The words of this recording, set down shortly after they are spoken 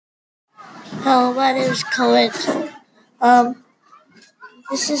Hello, my name is Cohen. Um,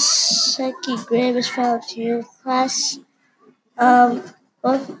 this is second grade Miss Valentino class. Um,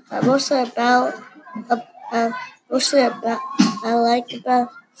 mostly about, uh, uh, mostly about, I like about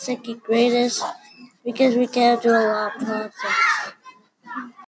second graders because we can do a lot of projects.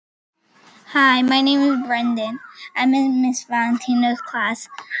 Hi, my name is Brendan. I'm in Miss Valentino's class.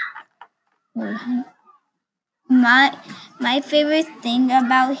 My favorite thing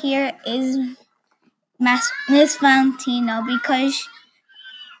about here is Miss Valentino because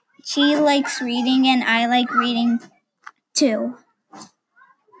she likes reading and I like reading too.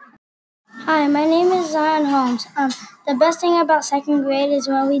 Hi, my name is Zion Holmes. The best thing about second grade is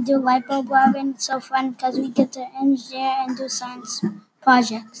when we do light bulb lab, and it's so fun because we get to engineer and do science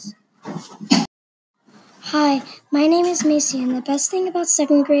projects. Hi, my name is Macy, and the best thing about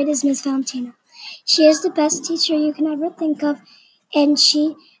second grade is Miss Valentino. She is the best teacher you can ever think of, and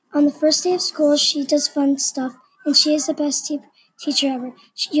on the first day of school, she does fun stuff, and she is the best teacher ever.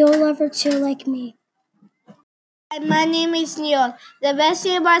 You'll love her too, like me. Hi, my name is Neil. The best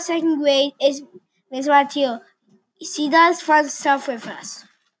thing about second grade is Miss Valentino. She does fun stuff with us.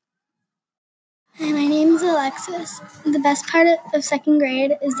 Hi, my name is Alexis. The best part of second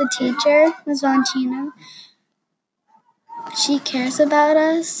grade is the teacher, Ms. Valentino. She cares about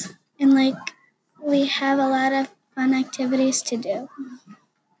us, and we have a lot of fun activities to do.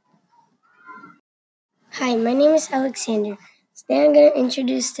 Hi, my name is Alexander. Today I'm going to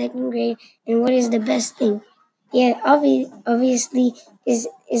introduce second grade and what is the best thing. Yeah, obviously is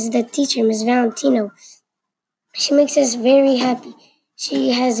the teacher, Ms. Valentino. She makes us very happy.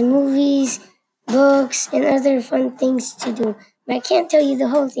 She has movies, books, and other fun things to do. But I can't tell you the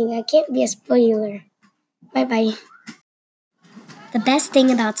whole thing. I can't be a spoiler. Bye-bye. The best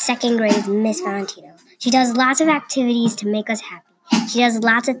thing about second grade is Miss Valentino. She does lots of activities to make us happy. She does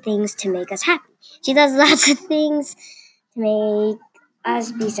lots of things to make us happy. She does lots of things to make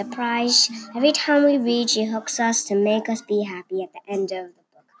us be surprised. Every time we read, she hooks us to make us be happy at the end of the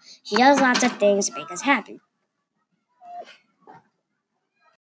book. She does lots of things to make us happy.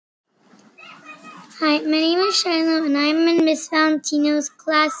 Hi, my name is Shiloh, and I'm in Miss Valentino's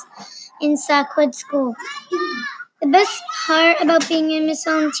class in Sackwood School. The best part about being in Miss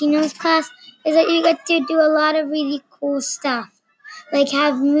Valentino's class is that you get to do a lot of really cool stuff, like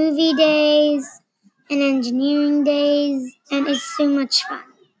have movie days and engineering days, and it's so much fun.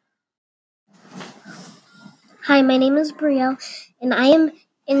 Hi, my name is Brielle, and I am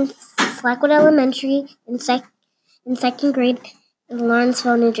in Slackwood Elementary in second grade in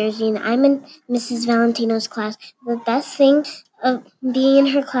Lawrenceville, New Jersey, and I'm in Mrs. Valentino's class. The best thing of being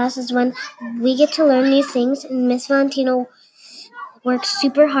in her class is when we get to learn new things, and Miss Valentino works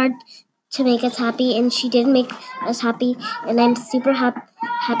super hard to make us happy, and she did make us happy, and I'm super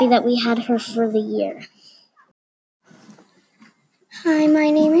happy that we had her for the year. Hi, my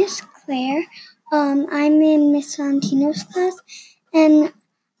name is Claire. I'm in Miss Valentino's class, and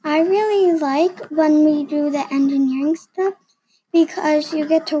I really like when we do the engineering stuff because you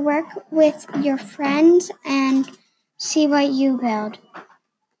get to work with your friends and see what you build.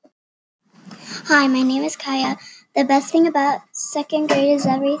 Hi, my name is Kaya. The best thing about second grade is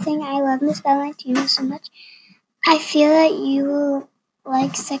everything. I love Miss Valentino so much. I feel that you will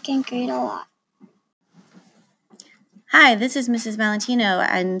like second grade a lot. Hi, this is Mrs. Valentino.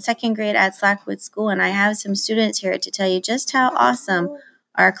 I'm in second grade at Slackwood School, and I have some students here to tell you just how awesome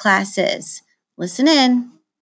our class is. Listen in.